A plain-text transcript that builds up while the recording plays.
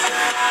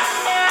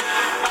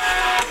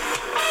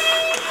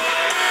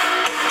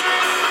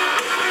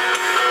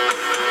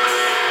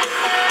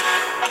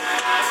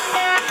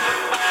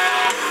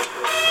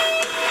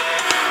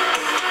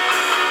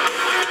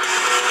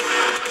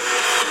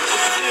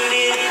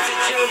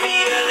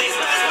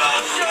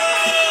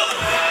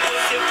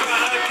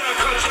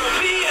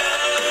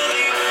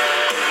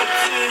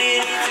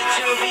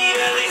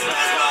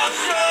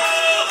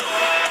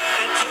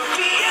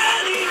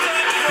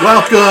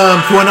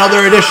Welcome to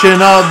another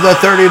edition of the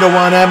 30 to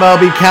 1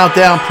 MLB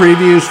Countdown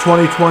Previews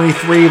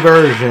 2023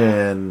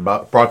 version,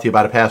 brought to you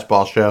by the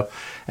Passball Show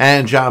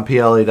and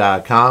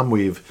JohnPielli.com.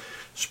 We've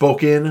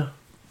spoken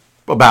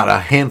about a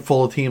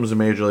handful of teams in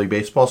Major League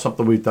Baseball,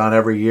 something we've done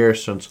every year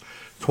since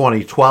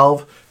 2012.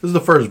 This is the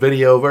first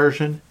video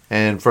version,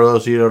 and for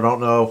those of you who don't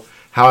know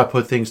how I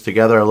put things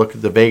together, I look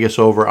at the Vegas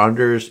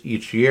over-unders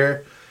each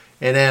year,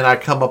 and then I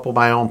come up with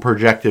my own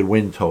projected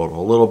win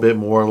total, a little bit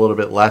more, a little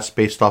bit less,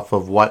 based off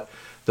of what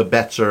the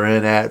bets are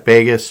in at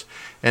Vegas.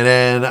 And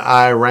then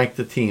I rank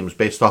the teams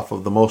based off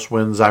of the most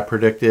wins I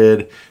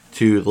predicted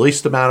to the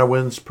least amount of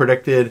wins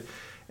predicted.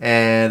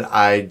 And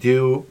I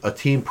do a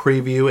team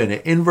preview in an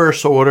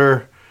inverse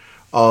order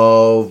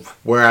of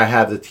where I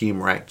have the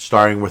team ranked.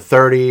 Starting with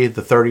 30,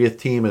 the 30th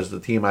team is the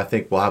team I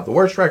think will have the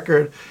worst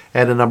record.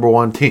 And the number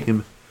one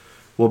team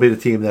will be the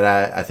team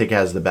that I think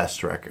has the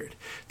best record.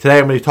 Today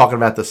I'm going to be talking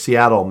about the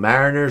Seattle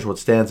Mariners, what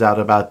stands out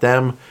about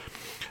them.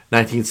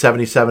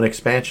 1977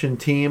 expansion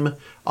team,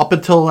 up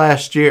until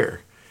last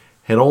year,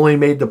 had only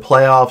made the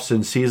playoffs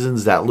in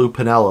seasons that Lou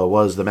Piniella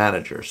was the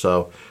manager.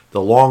 So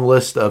the long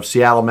list of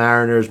Seattle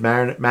Mariners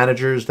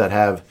managers that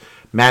have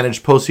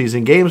managed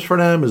postseason games for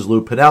them is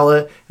Lou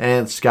Piniella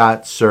and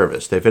Scott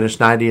Servais. They finished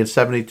 90 and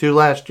 72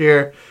 last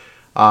year.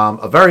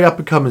 A very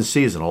up-and-coming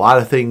season. A lot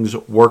of things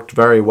worked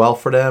very well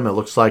for them. It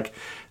looks like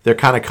they're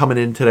kind of coming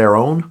into their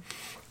own.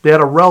 They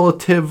had a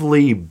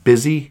relatively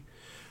busy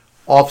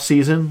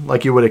off-season,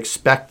 like you would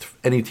expect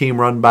any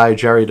team run by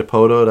Jerry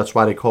DiPoto. That's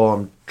why they call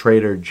him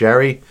Trader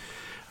Jerry.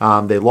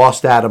 They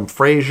lost Adam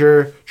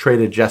Frazier,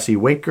 traded Jesse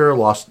Winker,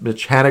 lost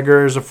Mitch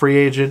Haniger as a free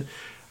agent.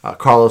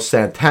 Carlos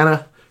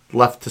Santana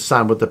left to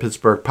sign with the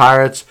Pittsburgh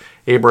Pirates.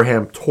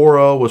 Abraham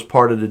Toro was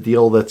part of the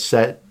deal that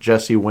set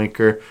Jesse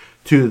Winker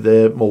to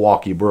the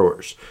Milwaukee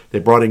Brewers. They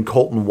brought in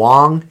Colton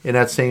Wong in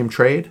that same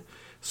trade.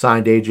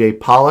 Signed A.J.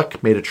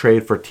 Pollock, made a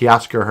trade for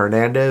Teoscar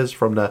Hernandez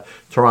from the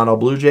Toronto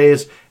Blue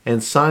Jays,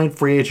 and signed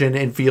free agent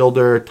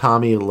infielder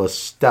Tommy La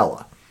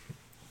Stella.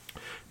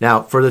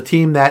 Now, for the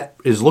team that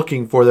is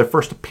looking for their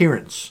first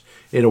appearance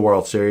in a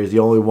World Series, the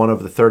only one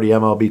of the 30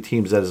 MLB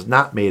teams that has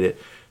not made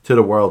it to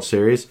the World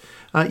Series,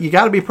 you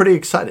got to be pretty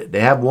excited.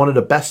 They have one of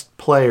the best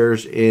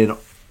players in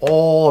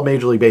all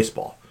Major League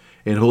Baseball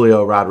in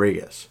Julio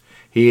Rodriguez.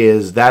 He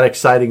is that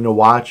exciting to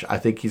watch. I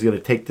think he's going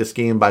to take this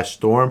game by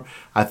storm.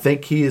 I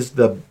think he is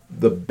the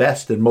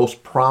best and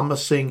most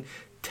promising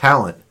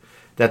talent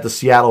that the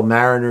Seattle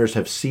Mariners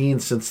have seen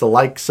since the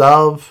likes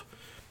of,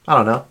 I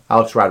don't know,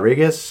 Alex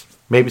Rodriguez,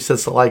 maybe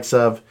since the likes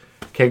of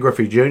Ken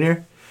Griffey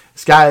Jr.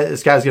 This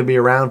guy's going to be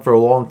around for a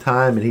long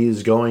time, and he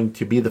is going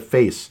to be the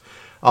face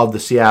of the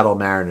Seattle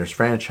Mariners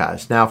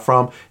franchise. Now,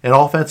 from an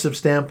offensive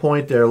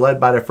standpoint, they're led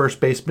by their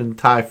first baseman,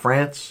 Ty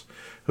France,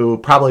 who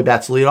probably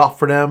bats leadoff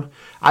for them.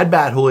 I'd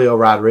bat Julio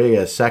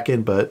Rodriguez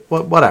second, but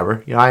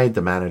whatever. I ain't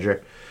the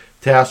manager.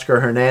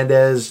 Teoscar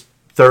Hernandez,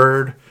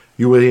 third.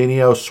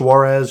 Eugenio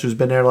Suarez, who's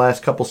been there the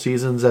last couple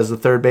seasons as the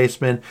third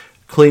baseman.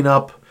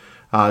 Cleanup.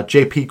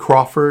 J.P.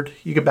 Crawford.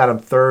 You could bat him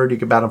third. You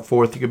could bat him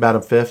fourth. You could bat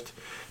him fifth.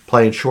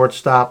 Playing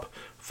shortstop.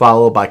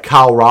 Followed by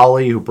Kyle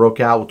Raleigh, who broke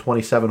out with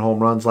 27 home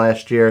runs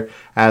last year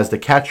as the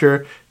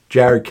catcher.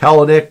 Jared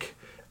Kelenic.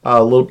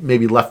 A little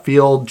maybe left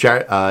field.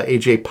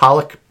 A.J.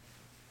 Pollock.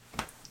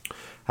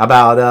 How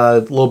about a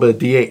little bit of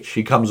DH?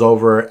 He comes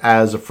over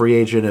as a free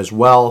agent as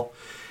well.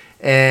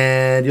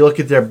 And you look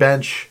at their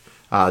bench,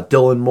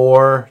 Dylan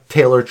Moore,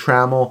 Taylor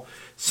Trammell.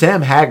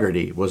 Sam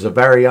Haggerty was a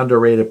very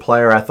underrated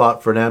player, I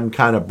thought, for them.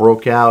 Kind of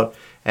broke out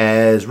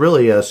as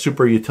really a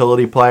super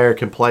utility player,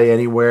 can play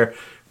anywhere.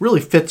 Really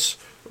fits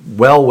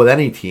well with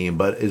any team,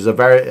 but has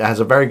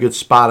a very good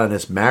spot on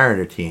this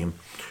Mariner team.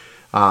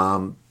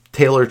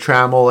 Taylor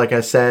Trammell, like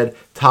I said,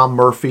 Tom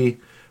Murphy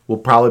will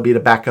probably be the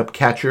backup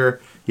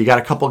catcher. You got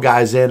a couple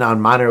guys in on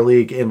minor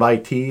league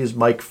invitees,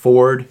 Mike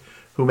Ford,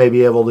 who may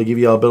be able to give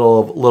you a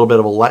little bit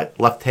of a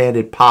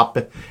left-handed pop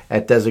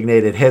at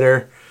designated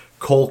hitter.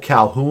 Cole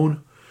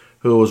Calhoun,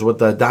 who was with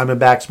the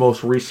Diamondbacks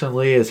most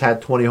recently, has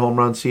had 20 home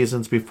run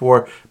seasons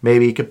before.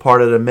 Maybe he could be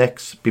part of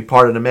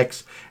the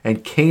mix.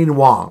 And Kane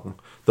Wong,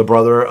 the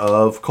brother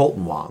of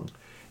Colton Wong,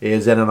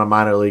 is in on a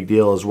minor league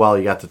deal as well.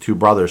 You got the two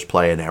brothers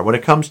playing there. When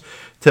it comes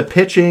to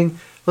pitching,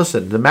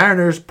 listen, the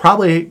Mariners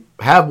probably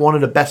have one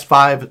of the best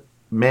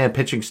five-man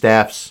pitching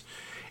staffs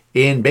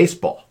in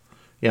baseball.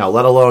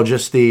 Let alone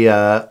just the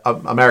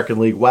American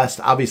League West.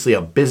 Obviously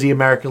a busy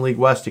American League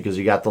West because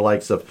you got the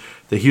likes of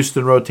the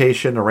Houston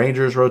rotation, the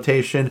Rangers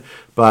rotation.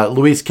 But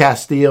Luis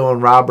Castillo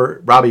and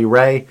Robbie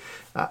Ray,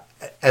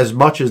 as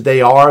much as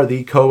they are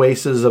the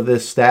co-aces of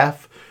this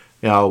staff,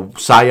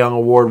 Cy Young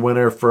Award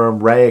winner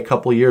from Ray a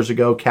couple of years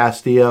ago,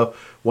 Castillo,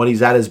 when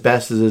he's at his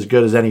best, is as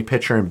good as any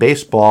pitcher in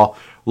baseball.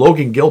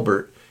 Logan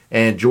Gilbert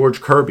and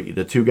George Kirby,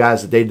 the two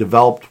guys that they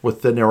developed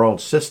within their own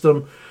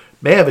system,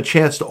 may have a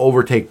chance to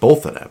overtake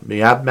both of them.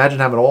 Imagine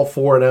having all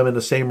four of them in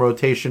the same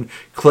rotation,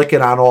 clicking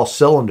on all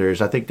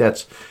cylinders. I think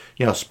that's,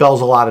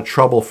 spells a lot of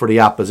trouble for the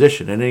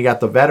opposition. And then you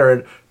got the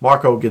veteran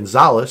Marco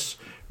Gonzalez,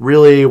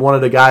 really one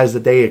of the guys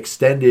that they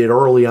extended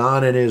early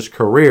on in his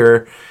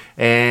career,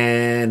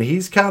 and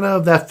he's kind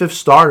of that fifth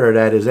starter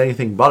that is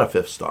anything but a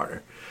fifth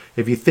starter.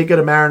 If you think of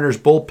the Mariners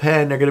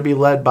bullpen, they're going to be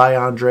led by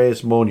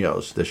Andres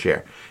Munoz this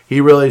year.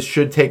 He really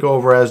should take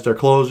over as their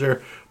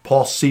closer.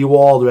 Paul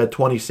Sewald, who had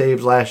 20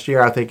 saves last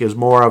year, I think is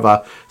more of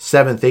a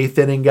 7th, 8th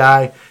inning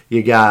guy.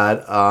 You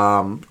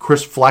got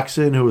Chris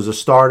Flexen, who was a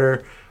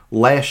starter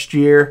last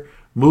year,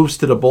 moves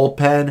to the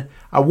bullpen.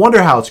 I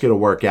wonder how it's going to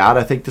work out.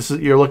 I think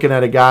you're looking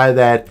at a guy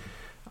that,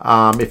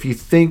 if you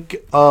think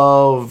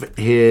of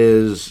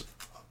his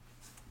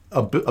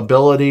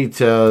ability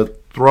to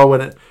throw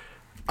in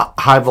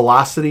high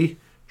velocity,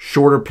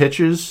 shorter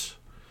pitches,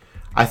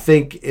 I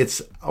think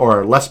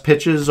or less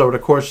pitches over the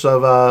course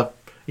of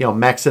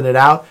maxing it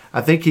out.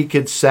 I think he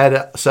could set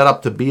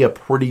up to be a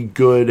pretty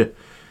good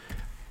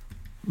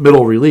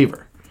middle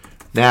reliever.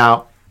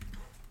 Now,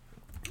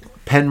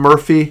 Penn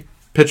Murphy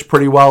pitched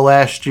pretty well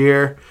last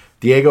year.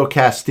 Diego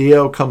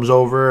Castillo came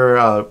over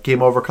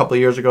a couple of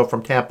years ago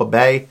from Tampa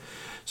Bay.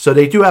 So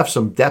they do have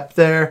some depth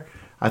there.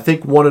 I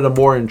think one of the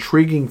more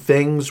intriguing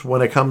things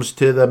when it comes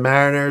to the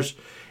Mariners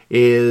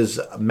is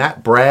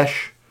Matt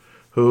Brash,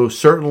 who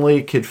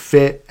certainly could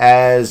fit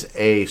as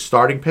a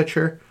starting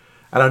pitcher.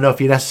 I don't know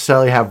if you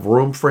necessarily have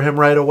room for him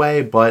right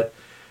away, but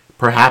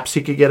perhaps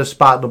he could get a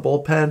spot in the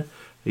bullpen.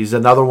 He's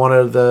another one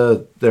of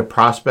their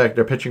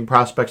pitching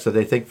prospects that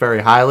they think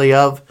very highly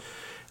of.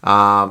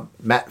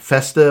 Matt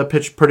Festa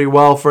pitched pretty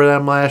well for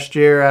them last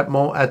year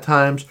at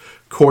times.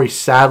 Corey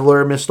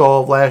Sadler missed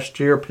all of last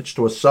year, pitched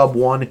to a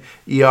sub-1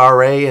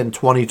 ERA in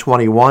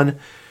 2021.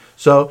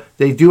 So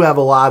they do have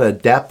a lot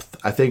of depth.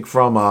 I think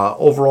from an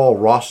overall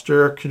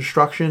roster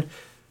construction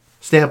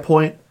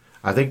standpoint,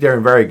 I think they're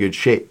in very good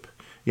shape.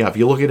 If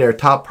you look at their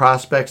top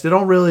prospects, they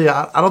don't really,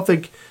 I don't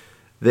think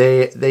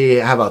they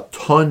have a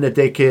ton that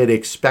they could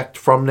expect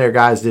from their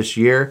guys this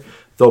year.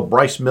 Though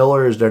Bryce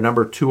Miller is their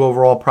number 2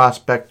 overall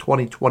prospect,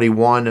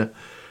 2021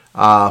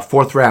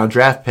 4th round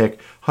draft pick,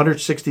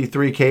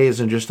 163 Ks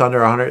and just under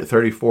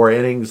 134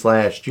 innings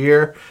last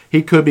year.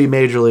 He could be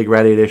major league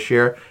ready this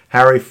year.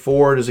 Harry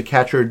Ford is a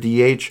catcher,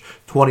 DH,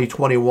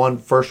 2021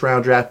 1st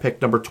round draft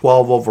pick, number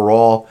 12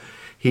 overall.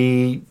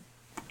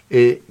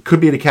 It could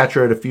be the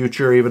catcher of the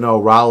future, even though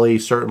Raleigh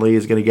certainly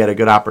is going to get a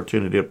good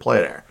opportunity to play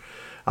there.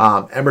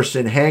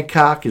 Emerson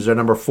Hancock is their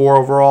number 4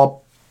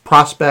 overall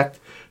prospect,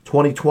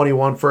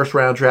 2021 1st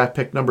round draft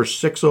pick, number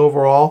 6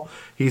 overall.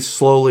 He's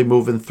slowly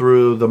moving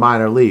through the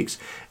minor leagues.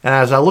 And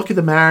as I look at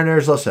the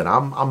Mariners, listen,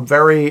 I'm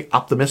very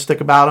optimistic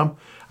about them.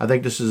 I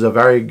think this is a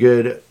very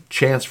good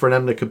chance for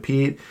them to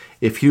compete.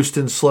 If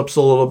Houston slips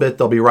a little bit,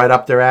 they'll be right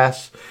up their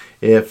ass.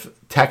 If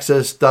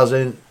Texas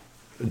doesn't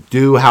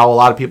do how a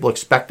lot of people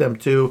expect them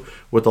to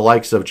with the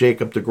likes of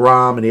Jacob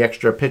deGrom and the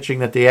extra pitching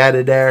that they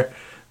added there,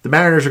 the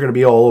Mariners are going to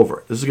be all over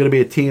it. This is going to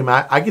be a team,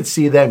 I could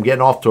see them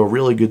getting off to a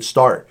really good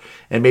start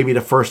and maybe the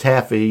first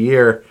half of the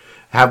year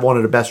have one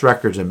of the best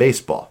records in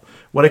baseball.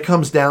 When it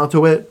comes down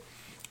to it,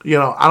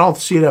 I don't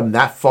see them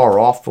that far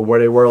off from where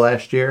they were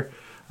last year.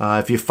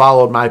 If you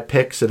followed my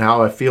picks and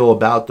how I feel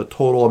about the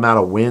total amount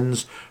of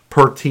wins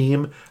per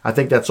team, I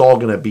think that's all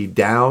going to be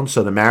down.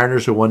 So the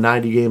Mariners, who won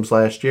 90 games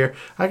last year,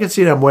 I can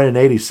see them winning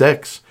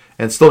 86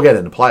 and still get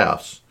in the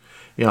playoffs.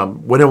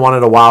 Winning one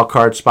of the wild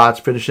card spots,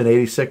 finishing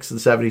 86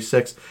 and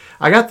 76.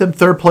 I got them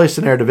 3rd place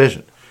in their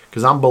division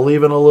because I'm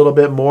believing a little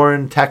bit more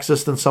in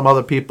Texas than some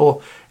other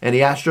people. And the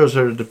Astros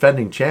are the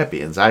defending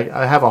champions.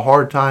 I have a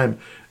hard time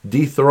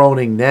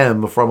dethroning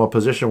them from a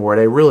position where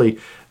they really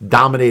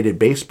dominated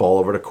baseball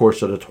over the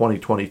course of the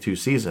 2022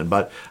 season.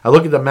 But I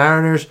look at the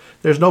Mariners,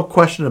 there's no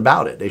question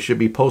about it. They should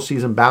be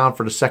postseason bound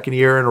for the 2nd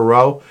year in a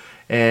row,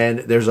 and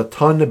there's a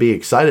ton to be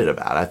excited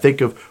about. I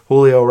think of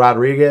Julio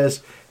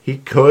Rodriguez. He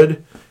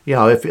could,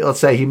 if let's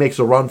say he makes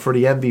a run for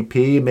the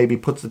MVP, maybe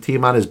puts the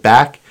team on his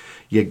back.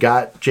 You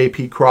got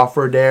J.P.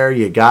 Crawford there.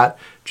 You got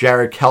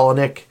Jared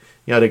Kelenic,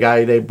 the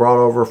guy they brought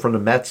over from the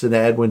Mets in the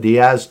Edwin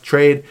Diaz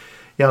trade.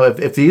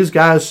 If these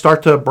guys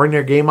start to bring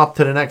their game up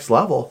to the next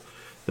level,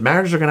 the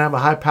Mariners are going to have a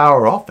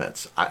high-power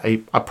offense.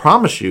 I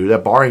promise you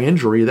that barring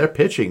injury, their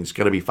pitching is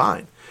going to be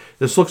fine.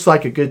 This looks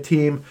like a good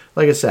team.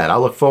 Like I said, I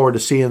look forward to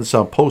seeing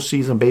some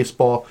postseason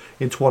baseball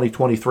in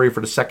 2023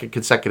 for the 2nd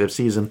consecutive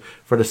season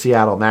for the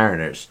Seattle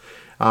Mariners.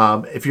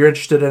 If you're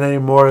interested in any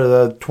more of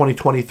the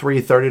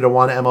 2023 30-1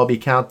 MLB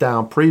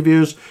Countdown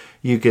previews,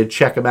 you could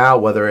check them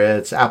out, whether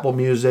it's Apple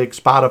Music,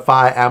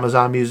 Spotify,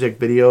 Amazon Music,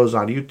 videos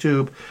on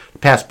YouTube. The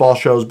Past Ball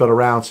Show's been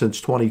around since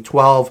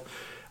 2012.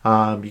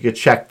 You could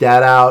check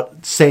that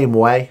out. Same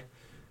way.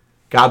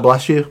 God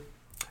bless you.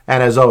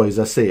 And as always,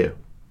 I'll see you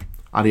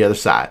on the other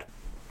side.